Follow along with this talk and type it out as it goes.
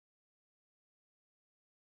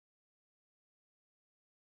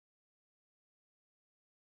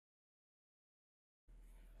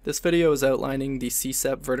This video is outlining the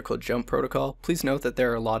CSEP vertical jump protocol. Please note that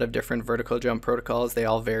there are a lot of different vertical jump protocols. They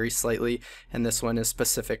all vary slightly, and this one is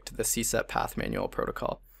specific to the CSEP path manual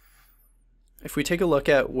protocol. If we take a look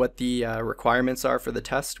at what the requirements are for the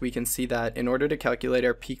test, we can see that in order to calculate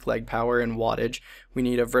our peak leg power in wattage, we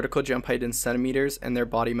need a vertical jump height in centimeters and their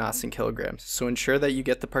body mass in kilograms. So ensure that you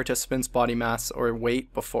get the participant's body mass or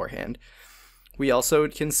weight beforehand. We also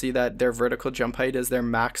can see that their vertical jump height is their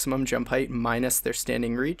maximum jump height minus their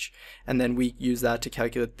standing reach, and then we use that to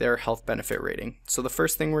calculate their health benefit rating. So the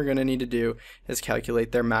first thing we're going to need to do is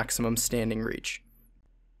calculate their maximum standing reach.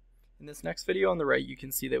 In this next video on the right, you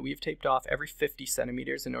can see that we've taped off every 50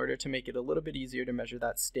 centimeters in order to make it a little bit easier to measure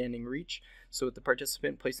that standing reach. So with the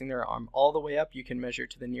participant placing their arm all the way up, you can measure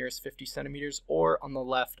to the nearest 50 centimeters, or on the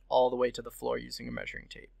left all the way to the floor using a measuring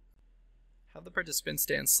tape. Have the participant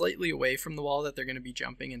stand slightly away from the wall that they're going to be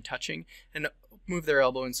jumping and touching, and move their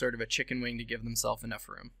elbow in sort of a chicken wing to give themselves enough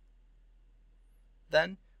room.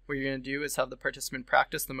 Then, what you're going to do is have the participant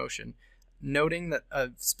practice the motion, noting that a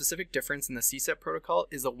specific difference in the CSEP protocol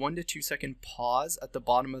is a 1 to 2 second pause at the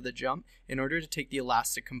bottom of the jump in order to take the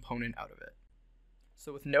elastic component out of it.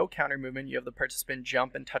 So with no counter movement, you have the participant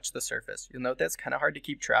jump and touch the surface. You'll note that it's kind of hard to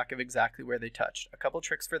keep track of exactly where they touched. A couple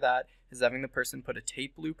tricks for that is having the person put a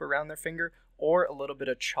tape loop around their finger or a little bit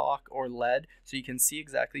of chalk or lead so you can see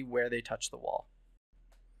exactly where they touch the wall.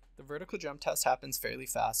 The vertical jump test happens fairly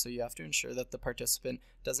fast, so you have to ensure that the participant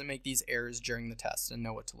doesn't make these errors during the test and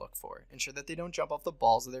know what to look for. Ensure that they don't jump off the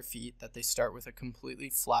balls of their feet, that they start with a completely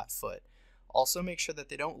flat foot. Also make sure that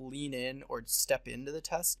they don't lean in or step into the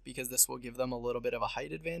test because this will give them a little bit of a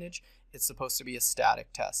height advantage. It's supposed to be a static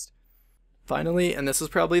test. Finally, and this is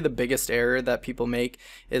probably the biggest error that people make,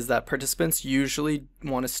 is that participants usually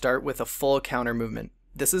want to start with a full counter movement.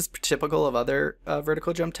 This is typical of other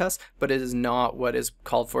vertical jump tests, but it is not what is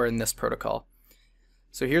called for in this protocol.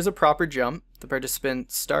 So here's a proper jump. The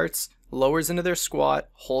participant starts, lowers into their squat,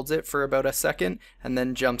 holds it for about a second, and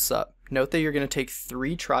then jumps up. Note that you're going to take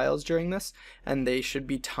 3 trials during this, and they should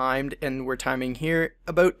be timed, and we're timing here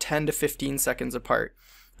about 10 to 15 seconds apart.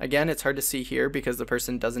 Again, it's hard to see here because the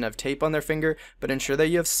person doesn't have tape on their finger, but ensure that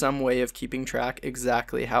you have some way of keeping track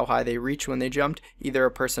exactly how high they reach when they jumped, either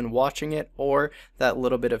a person watching it or that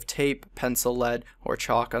little bit of tape, pencil lead, or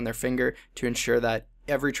chalk on their finger to ensure that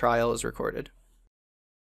every trial is recorded.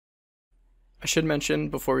 I should mention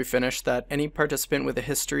before we finish that any participant with a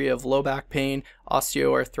history of low back pain,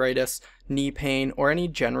 osteoarthritis, knee pain, or any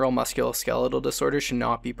general musculoskeletal disorder should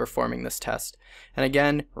not be performing this test. And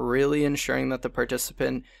again, really ensuring that the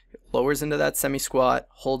participant lowers into that semi-squat,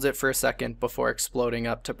 holds it for a second before exploding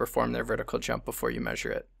up to perform their vertical jump before you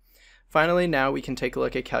measure it. Finally, now we can take a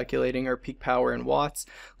look at calculating our peak power in watts.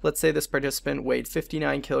 Let's say this participant weighed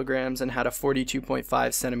 59 kilograms and had a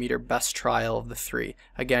 42.5 centimeter best trial of the 3.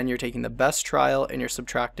 Again, you're taking the best trial and you're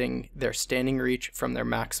subtracting their standing reach from their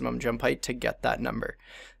maximum jump height to get that number.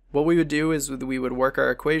 What we would do is we would work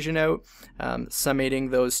our equation out,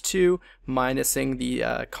 summating those two, minusing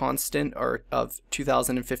the constant of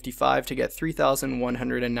 2055 to get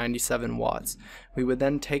 3,197 watts. We would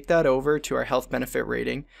then take that over to our health benefit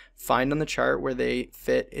rating, find on the chart where they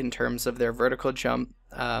fit in terms of their vertical jump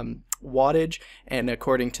wattage, and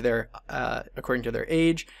according to their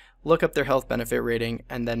age, look up their health benefit rating,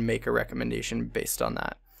 and then make a recommendation based on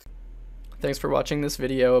that. Thanks for watching this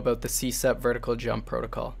video about the CSEP vertical jump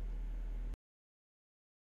protocol.